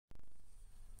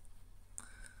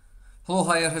Hello,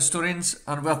 hiya historians,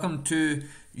 and welcome to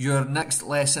your next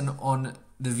lesson on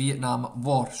the Vietnam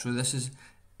War. So this is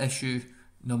issue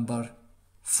number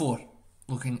 4,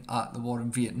 looking at the war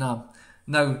in Vietnam.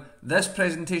 Now, this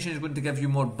presentation is going to give you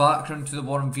more background to the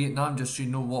war in Vietnam, just so you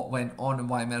know what went on and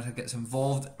why America gets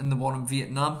involved in the war in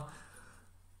Vietnam.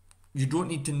 You don't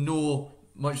need to know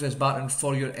much of this background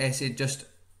for your essay, just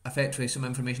effectively some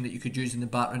information that you could use in the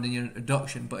background in your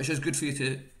introduction, but it's just good for you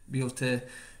to be able to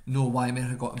know why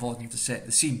America got involved and to set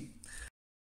the scene.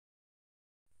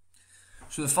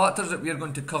 So the factors that we are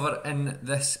going to cover in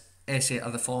this essay are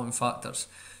the following factors.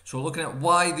 So we're looking at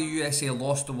why the USA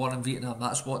lost the war in Vietnam.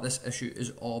 That's what this issue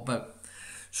is all about.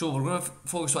 So we're going to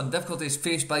focus on difficulties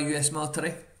faced by US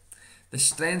military, the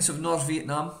strengths of North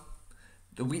Vietnam,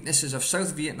 the weaknesses of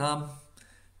South Vietnam,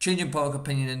 changing public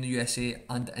opinion in the USA,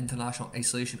 and the international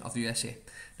isolation of the USA.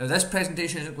 Now this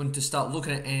presentation isn't going to start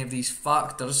looking at any of these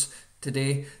factors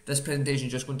today. This presentation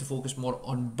is just going to focus more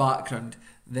on background.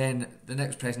 Then the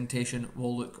next presentation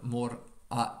will look more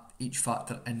at each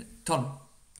factor in turn.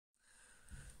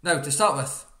 Now, to start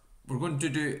with, we're going to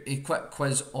do a quick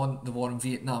quiz on the war in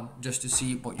Vietnam, just to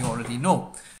see what you already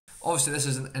know. Obviously this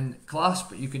isn't in class,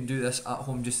 but you can do this at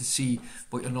home just to see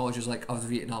what your knowledge is like of the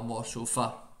Vietnam War so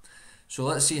far. So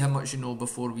let's see how much you know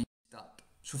before we start.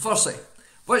 So firstly,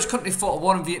 which country fought a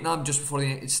war in Vietnam just before the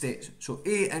United States? So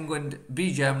A, England,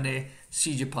 B, Germany,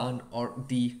 C, Japan, or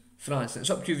D, France. And it's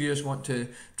up to you if you just want to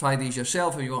try these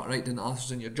yourself, or you want to write down the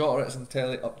answers in your jotter. It's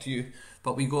entirely up to you.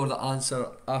 But we go over the answer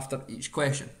after each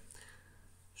question.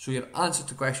 So your answer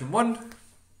to question 1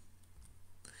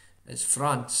 is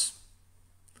France.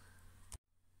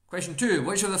 Question 2,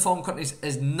 which of the following countries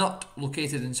is not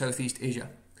located in Southeast Asia?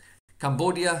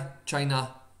 Cambodia,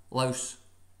 China, Laos,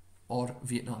 or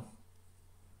Vietnam?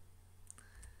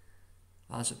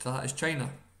 The answer to that is China.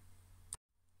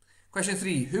 Question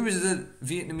 3. Who was the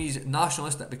Vietnamese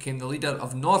nationalist that became the leader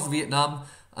of North Vietnam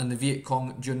and the Viet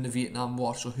Cong during the Vietnam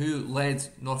War? So who led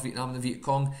North Vietnam and the Viet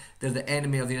Cong? They're the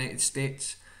enemy of the United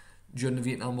States during the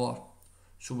Vietnam War.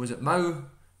 So was it Mao,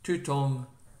 Tu Tong,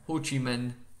 Ho Chi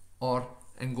Minh, or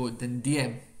Ngo Dinh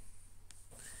Diem?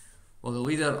 Well, the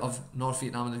leader of North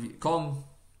Vietnam and the Viet Cong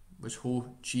was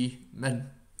Ho Chi Minh,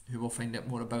 who we'll find out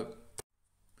more about.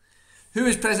 Who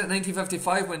was president in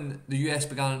 1955 when the US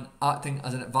began acting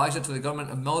as an advisor to the government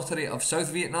and military of South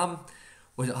Vietnam?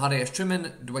 Was it Harry S.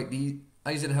 Truman, Dwight D.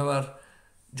 Eisenhower,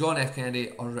 John F.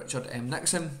 Kennedy, or Richard M.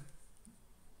 Nixon?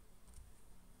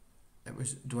 It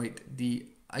was Dwight D.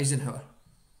 Eisenhower.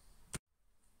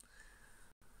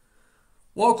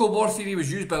 What Cold War theory was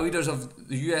used by leaders of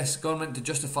the US government to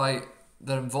justify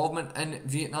their involvement in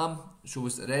Vietnam? So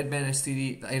was it the Red Menace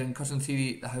theory, the Iron Curtain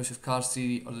theory, the House of Cards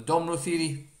theory, or the domino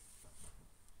theory?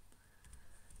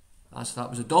 As that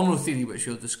was a domino theory, which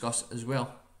we'll discuss as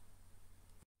well.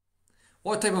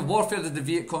 What type of warfare did the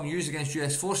Viet Cong use against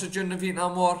US forces during the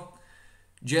Vietnam War?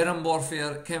 Germ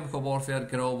warfare, chemical warfare,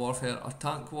 guerrilla warfare, or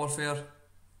tank warfare?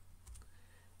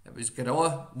 It was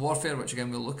guerrilla warfare, which again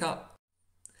we'll look at.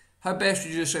 How best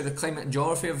would you describe the climate and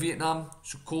geography of Vietnam?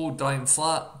 So cold, dry and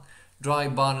flat, dry,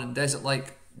 barren and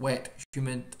desert-like, wet,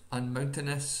 humid and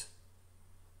mountainous.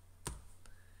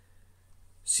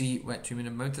 C, wet, humid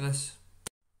and mountainous.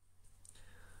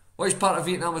 Which part of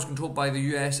Vietnam was controlled by the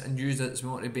US and used as its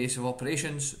military base of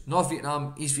operations? North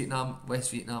Vietnam, East Vietnam,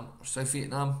 West Vietnam, or South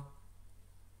Vietnam?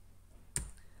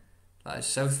 That is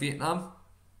South Vietnam.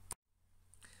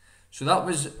 So that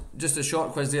was just a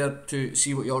short quiz there to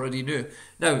see what you already knew.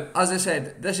 Now, as I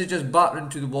said, this is just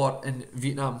background to the war in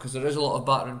Vietnam, because there is a lot of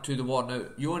background to the war. Now,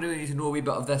 you only need to know a wee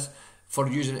bit of this for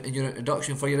using it in your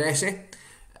introduction for your essay.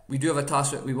 We do have a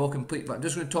task that we will complete, but I'm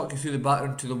just going to talk you through the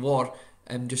background to the war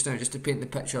just now, just to paint the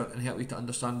picture and help you to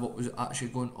understand what was actually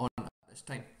going on at this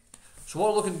time. So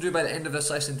what we're looking to do by the end of this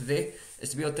lesson today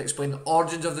is to be able to explain the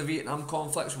origins of the Vietnam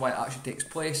conflict, why it actually takes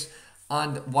place,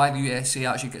 and why the USA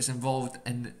actually gets involved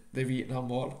in the Vietnam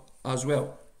War as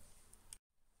well.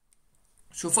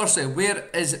 So firstly, where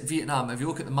is Vietnam? If you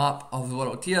look at the map of the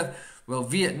world here, well,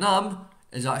 Vietnam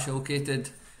is actually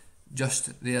located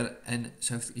just there in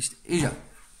Southeast Asia.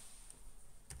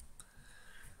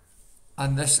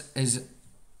 And this is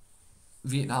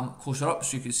Vietnam closer up,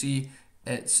 so you can see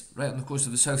it's right on the coast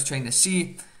of the South China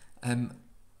Sea,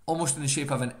 almost in the shape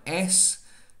of an S.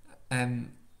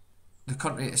 The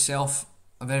country itself,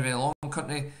 a very, very long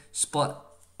country, split,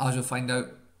 as we'll find out,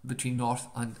 between North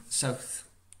and South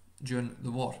during the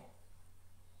war.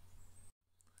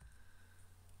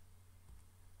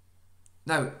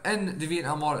 Now, in the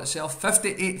Vietnam War itself,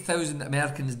 58,000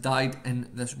 Americans died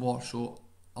in this war, so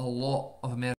a lot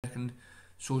of American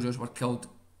soldiers were killed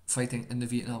fighting in the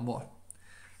Vietnam War.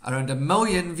 Around 1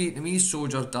 million Vietnamese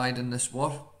soldiers died in this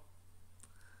war,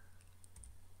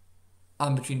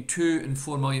 and between 2 and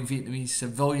 4 million Vietnamese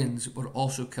civilians were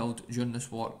also killed during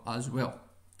this war as well.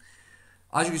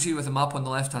 As you can see with the map on the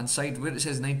left hand side, where it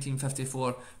says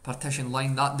 1954 partition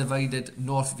line, that divided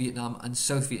North Vietnam and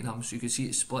South Vietnam, so you can see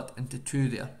it's split into two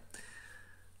there.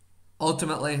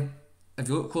 Ultimately, if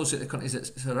you look closely at the countries that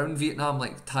surround Vietnam,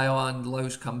 like Thailand,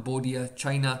 Laos, Cambodia,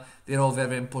 China, they're all very,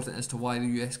 very important as to why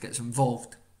the US gets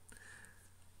involved.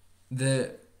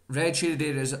 The red shaded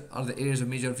areas are the areas of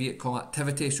major Viet Cong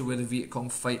activity, so where the Viet Cong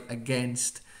fight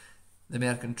against the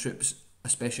American troops,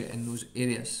 especially in those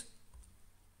areas.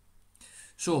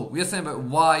 So we're thinking about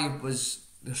why was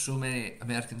there so many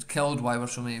Americans killed, why were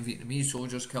so many Vietnamese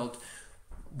soldiers killed,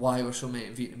 why were so many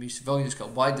Vietnamese civilians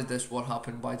killed, why did this war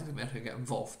happen, why did America get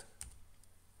involved?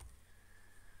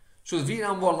 So the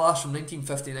Vietnam War lasts from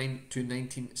 1959 to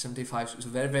 1975, so it's a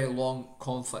very, very long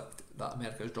conflict that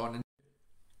America is drawn into.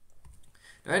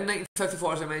 Now in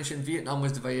 1954, as I mentioned, Vietnam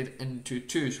was divided into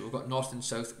two, so we've got North and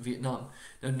South Vietnam.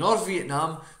 Now North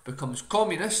Vietnam becomes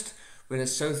communist,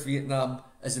 whereas South Vietnam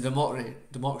is a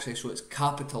democracy, so it's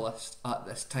capitalist at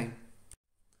this time.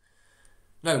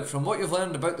 Now, from what you've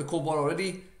learned about the Cold War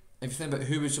already, if you think about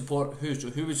who would support who, so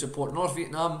who would support North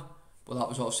Vietnam? Well, that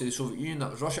was obviously the Soviet Union,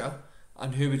 that was Russia.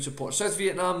 And who would support South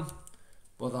Vietnam?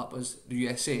 Well, that was the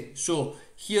USA. So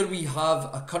here we have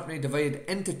a country divided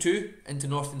into two, into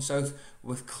North and South,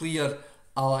 with clear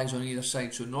allies on either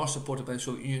side. So North supported by the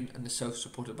Soviet Union and the South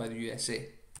supported by the USA.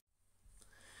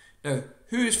 Now,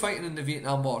 who is fighting in the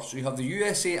Vietnam War? So you have the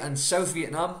USA and South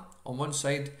Vietnam on one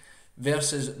side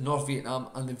versus North Vietnam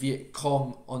and the Viet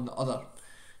Cong on the other.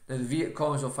 Now the Viet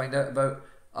Cong, as we'll find out about,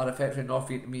 are effectively North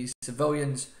Vietnamese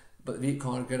civilians, but the Viet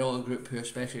Cong are a guerrilla group who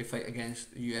especially fight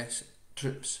against the US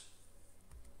troops.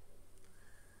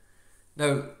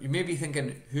 Now, you may be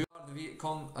thinking, who are the Viet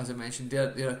Cong? As I mentioned,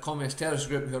 they're a communist terrorist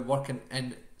group who are working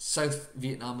in South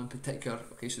Vietnam in particular.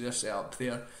 Okay, so they're set up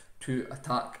there to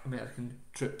attack American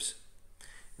troops.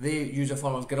 They use a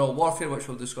form of guerrilla warfare, which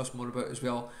we'll discuss more about as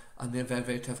well, and they're very,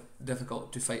 very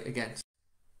difficult to fight against.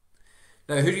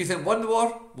 Now, who do you think won the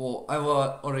war? Well, I've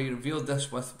already revealed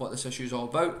this with what this issue is all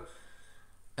about.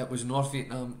 It was North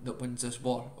Vietnam that wins this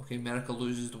war. Okay, America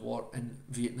loses the war in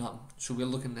Vietnam. So we're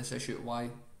looking at this issue at why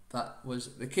that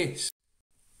was the case.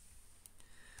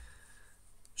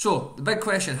 So, the big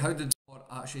question, how did the war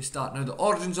actually start? Now, the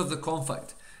origins of the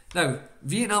conflict. Now,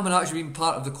 Vietnam had actually been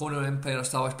part of the colonial empire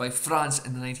established by France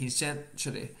in the 19th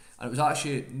century, and it was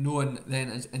actually known then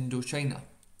as Indochina.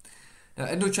 Now,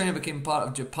 Indochina became part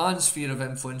of Japan's sphere of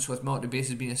influence, with military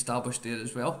bases being established there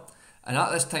as well. And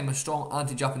at this time, a strong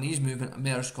anti-Japanese movement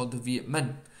emerged called the Viet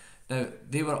Minh. Now,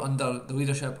 they were under the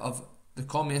leadership of the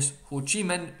communist Ho Chi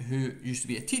Minh, who used to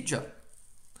be a teacher.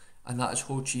 And that is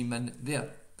Ho Chi Minh there.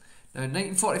 Now, in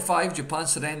 1945, Japan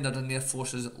surrendered and their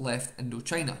forces left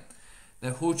Indochina.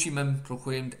 Now, Ho Chi Minh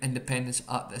proclaimed independence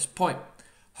at this point.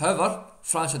 However,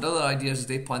 France had other ideas as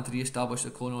they planned to re-establish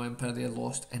the colonial empire they had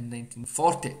lost in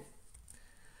 1940.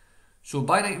 So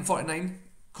by 1949,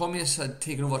 communists had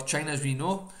taken over China, as we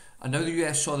know, and now the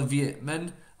US saw the Viet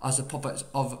Minh as the puppets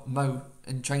of Mao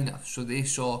in China. So they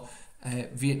saw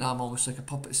Vietnam almost like a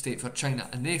puppet state for China,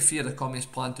 and they feared the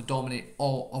communist plan to dominate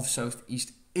all of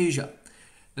Southeast Asia.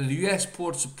 Now the US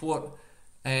poured support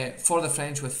for the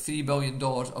French with $3 billion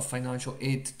of financial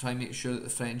aid to try and make sure that the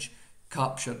French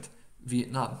captured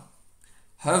Vietnam.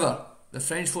 However, the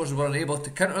French forces were unable to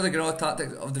counter the guerrilla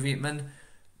tactics of the Viet Minh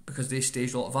because they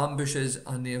staged a lot of ambushes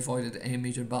and they avoided any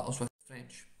major battles with the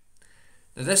French.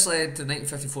 Now this led to the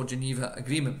 1954 Geneva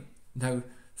Agreement. Now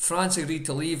France agreed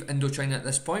to leave Indochina at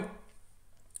this point,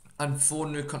 and 4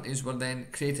 new countries were then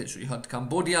created. So you had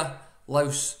Cambodia,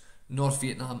 Laos, North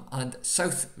Vietnam and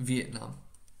South Vietnam.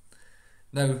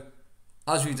 Now,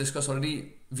 as we discussed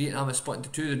already, Vietnam is split into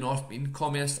two, the North being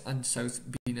communist and South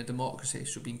being a democracy,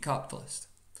 so being capitalist.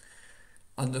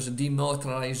 And there's a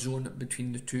demilitarised zone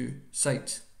between the two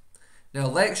sides. Now,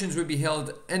 elections would be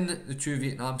held in the two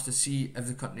Vietnams to see if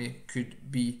the country could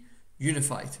be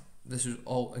unified. This was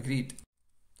all agreed.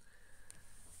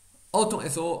 Ultimately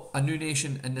though, a new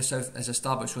nation in the South is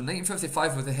established. So in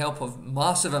 1955, with the help of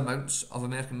massive amounts of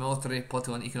American military,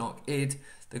 political and economic aid,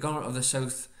 the government of the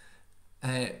South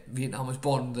Vietnam was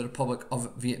born, the Republic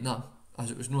of Vietnam,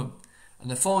 as it was known. And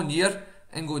the following year,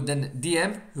 Ngo Dinh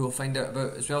Diem, who we'll find out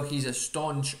about as well, he's a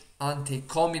staunch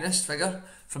anti-communist figure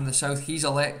from the South. He's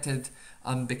elected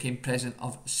and became president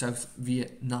of South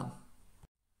Vietnam.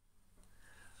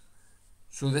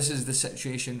 So this is the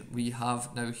situation we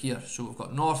have now here. So we've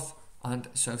got North and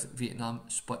South Vietnam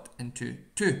split into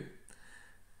two.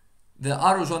 The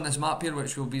arrows on this map here,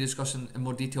 which we'll be discussing in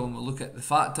more detail when we look at the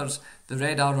factors, the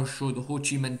red arrows show the Ho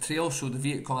Chi Minh Trail, so the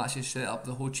Viet Cong actually set up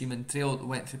the Ho Chi Minh Trail that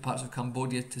went through parts of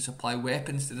Cambodia to supply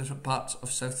weapons to different parts of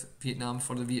South Vietnam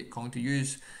for the Viet Cong to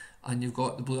use. And you've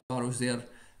got the blue arrows there,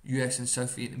 US and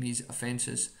South Vietnamese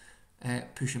offences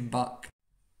pushing back.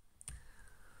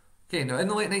 Okay, now in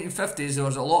the late 1950s there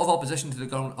was a lot of opposition to the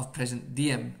government of President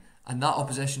Diem, and that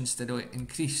opposition steadily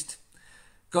increased.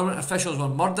 Government officials were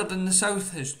murdered in the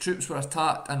south, his troops were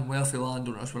attacked, and wealthy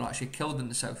landowners were actually killed in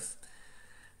the south.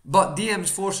 But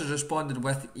Diem's forces responded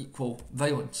with equal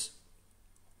violence.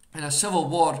 And a civil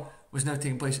war was now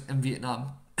taking place in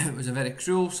Vietnam. It was a very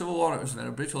cruel civil war, it was a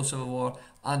very brutal civil war,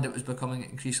 and it was becoming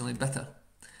increasingly bitter.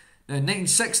 Now in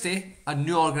 1960, a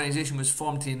new organisation was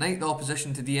formed to unite the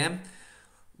opposition to Diem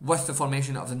with the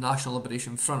formation of the National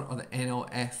Liberation Front, or the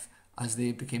NLF, as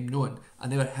they became known,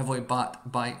 and they were heavily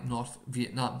backed by North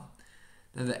Vietnam.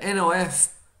 Now the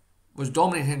NLF was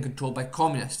dominated and controlled by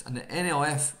communists, and the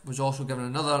NLF was also given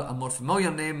another and more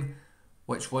familiar name,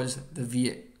 which was the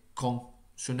Viet Cong.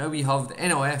 So now we have the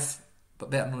NLF, but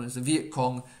better known as the Viet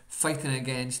Cong, fighting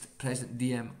against President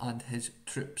Diem and his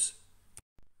troops.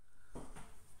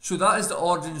 So that is the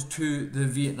origins to the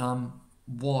Vietnam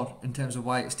War in terms of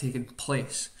why it's taken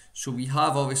place. So we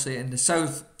have obviously in the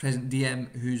south President Diem,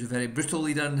 who's a very brutal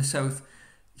leader in the south.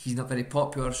 He's not very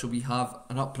popular, so we have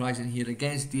an uprising here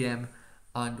against Diem,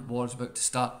 and war's about to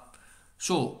start.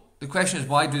 So the question is,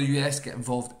 why do the US get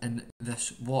involved in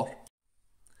this war?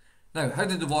 Now, how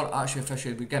did the war actually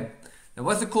officially begin? Now,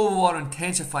 with the Cold War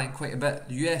intensifying quite a bit,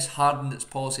 the US hardened its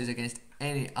policies against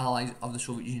any allies of the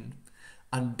Soviet Union,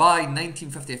 and by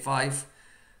 1955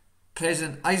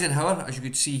 President Eisenhower, as you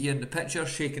could see here in the picture,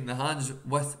 shaking the hands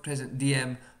with President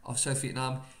Diem of South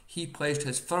Vietnam, he pledged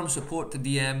his firm support to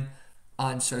Diem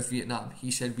and South Vietnam.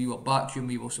 He said, "We will back you and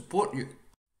we will support you."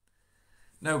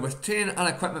 Now, with training and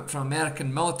equipment from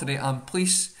American military and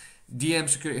police, Diem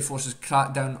security forces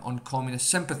cracked down on communist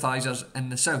sympathisers in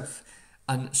the south,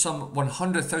 and some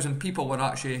 100,000 people were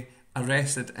actually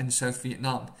arrested in South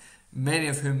Vietnam, many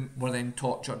of whom were then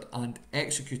tortured and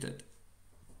executed.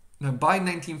 Now, by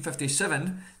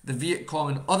 1957, the Viet Cong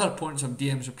and other opponents of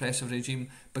Diem's repressive regime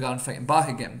began fighting back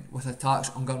again, with attacks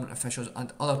on government officials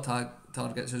and other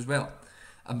targets as well.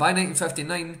 And by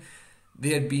 1959, they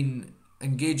had been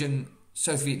engaging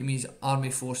South Vietnamese army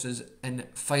forces in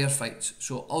firefights.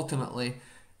 So ultimately,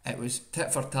 it was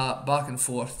tit for tat, back and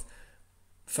forth,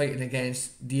 fighting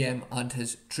against Diem and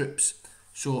his troops.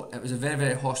 So it was a very,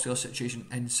 very hostile situation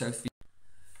in South Vietnam.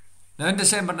 Now in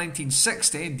December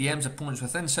 1960, Diem's opponents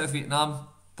within South Vietnam,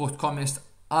 both communist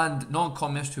and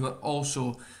non-communist, who were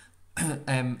also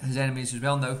his enemies as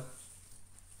well now,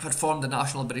 had formed the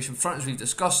National Liberation Front, as we've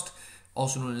discussed,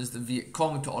 also known as the Viet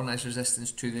Cong, to organise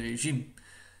resistance to the regime.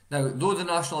 Now, though the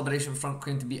National Liberation Front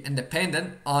claimed to be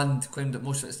independent and claimed that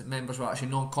most of its members were actually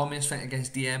non-communists fighting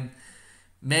against Diem,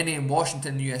 many in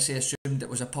Washington, USA, assumed it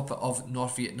was a puppet of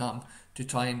North Vietnam to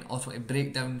try and ultimately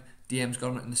break down Diem's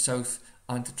government in the south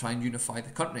and to try and unify the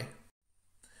country.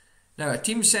 Now, a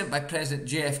team sent by President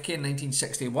JFK in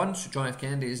 1961, so John F.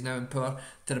 Kennedy is now in power,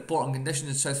 to report on conditions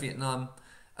in South Vietnam,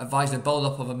 advised the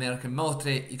build-up of American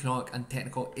military, economic and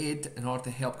technical aid in order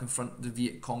to help confront the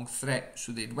Viet Cong threat.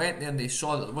 So they went there and they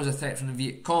saw that there was a threat from the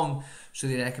Viet Cong, so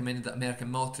they recommended that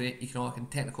American military, economic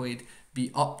and technical aid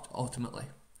be upped ultimately.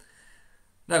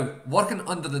 Now, working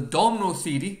under the domino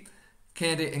theory,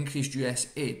 Kennedy increased US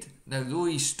aid. Now, though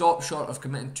he stopped short of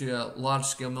committing to a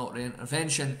large-scale military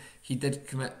intervention, he did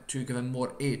commit to giving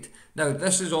more aid. Now,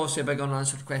 this is obviously a big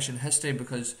unanswered question in history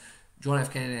because John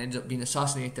F. Kennedy ends up being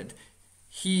assassinated.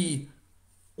 He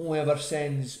only ever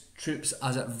sends troops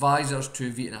as advisors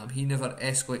to Vietnam. He never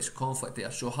escalates conflict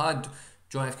there. So had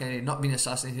John F. Kennedy not been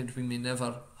assassinated, we may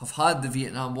never have had the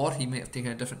Vietnam War. He may have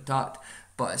taken a different tact,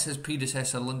 but it's his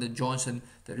predecessor, Lyndon Johnson,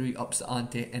 that really ups the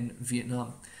ante in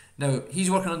Vietnam. Now, he's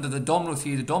working under the domino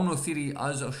theory. The domino theory,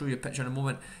 as I'll show you a picture in a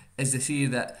moment, is the theory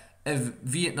that if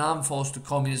Vietnam falls to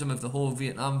communism, if the whole of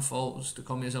Vietnam falls to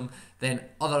communism, then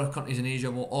other countries in Asia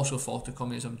will also fall to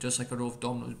communism, just like a row of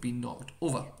dominoes being knocked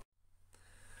over.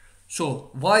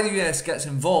 So, why the US gets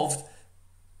involved,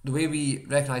 the way we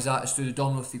recognise that is through the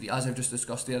domino theory, as I've just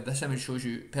discussed there. This image shows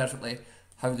you perfectly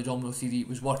how the domino theory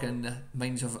was working in the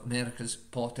minds of America's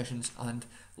politicians and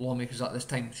lawmakers at this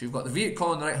time. So you've got the Viet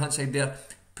Cong on the right hand side there,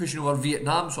 pushing over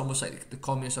Vietnam, so almost like the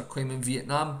communists are claiming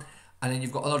Vietnam, and then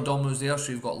you've got other dominoes there,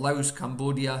 so you've got Laos,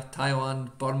 Cambodia,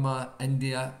 Thailand, Burma,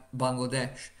 India,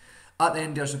 Bangladesh. At the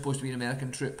end there's supposed to be an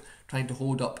American troop trying to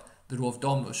hold up the row of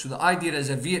dominoes. So the idea is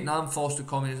if Vietnam falls to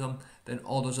communism, then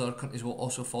all those other countries will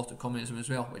also fall to communism as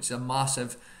well, which is a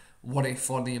massive worry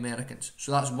for the Americans.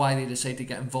 So that's why they decided to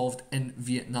get involved in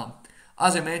Vietnam.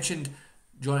 As I mentioned,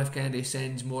 John F. Kennedy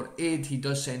sends more aid. He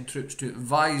does send troops to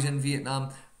advise in Vietnam,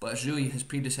 but it's really his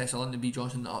predecessor, Lyndon B.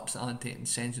 Johnson, that ups the ante and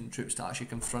sends in troops to actually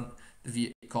confront the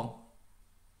Viet Cong.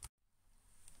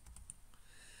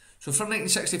 So from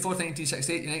 1964 to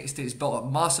 1968, the United States built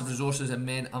up massive resources in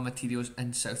men and materials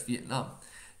in South Vietnam.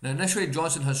 Now initially,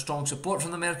 Johnson had strong support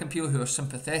from the American people who were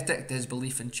sympathetic to his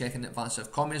belief in checking the advance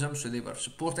of communism, so they were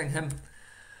supporting him.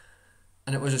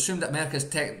 And it was assumed that America's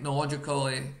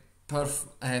technologically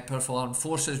powerful armed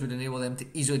forces would enable them to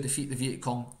easily defeat the Viet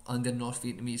Cong and their North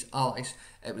Vietnamese allies.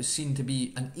 It was seen to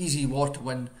be an easy war to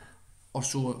win, or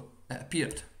so it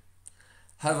appeared.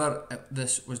 However,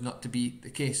 this was not to be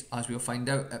the case. As we'll find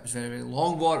out, it was a very, very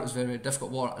long war, it was a very, very difficult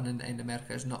war, and in the end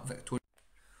America is not victorious.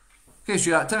 Okay,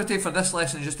 so your activity for this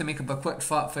lesson is just to make up a quick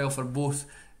fact file for both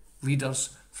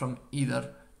leaders from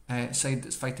either side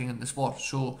that's fighting in this war.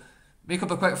 So make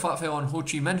up a quick fact file on Ho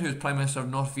Chi Minh, who is Prime Minister of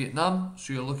North Vietnam.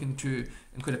 So you're looking to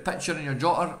include a picture in your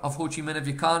jotter of Ho Chi Minh if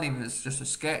you can, even if it's just a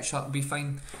sketch, that would be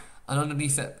fine. And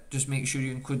underneath it, just make sure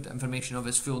you include the information of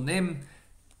his full name,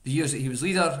 the years that he was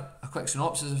leader, a quick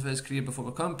synopsis of his career before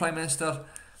becoming Prime Minister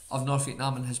of North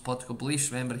Vietnam and his political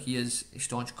beliefs. Remember, he is a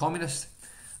staunch communist.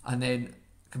 And then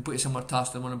completely similar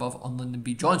task to the one above on Lyndon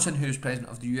B. Johnson, who is President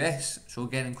of the US. So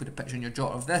again, include a picture in your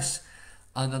jotter of this.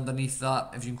 And underneath that,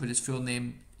 if you include his full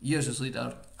name, years as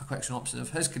leader, a quick synopsis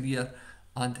of his career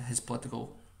and his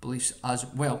political beliefs as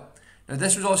well. Now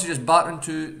this was also just background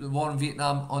to the war in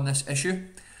Vietnam on this issue.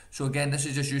 So again, this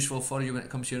is just useful for you when it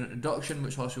comes to your introduction,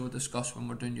 which also we'll discuss when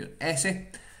we're doing your essay.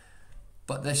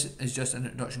 But this is just an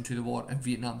introduction to the war in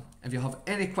Vietnam. If you have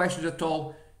any questions at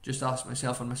all, just ask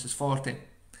myself or Mrs. Fogarty.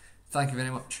 Thank you very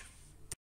much.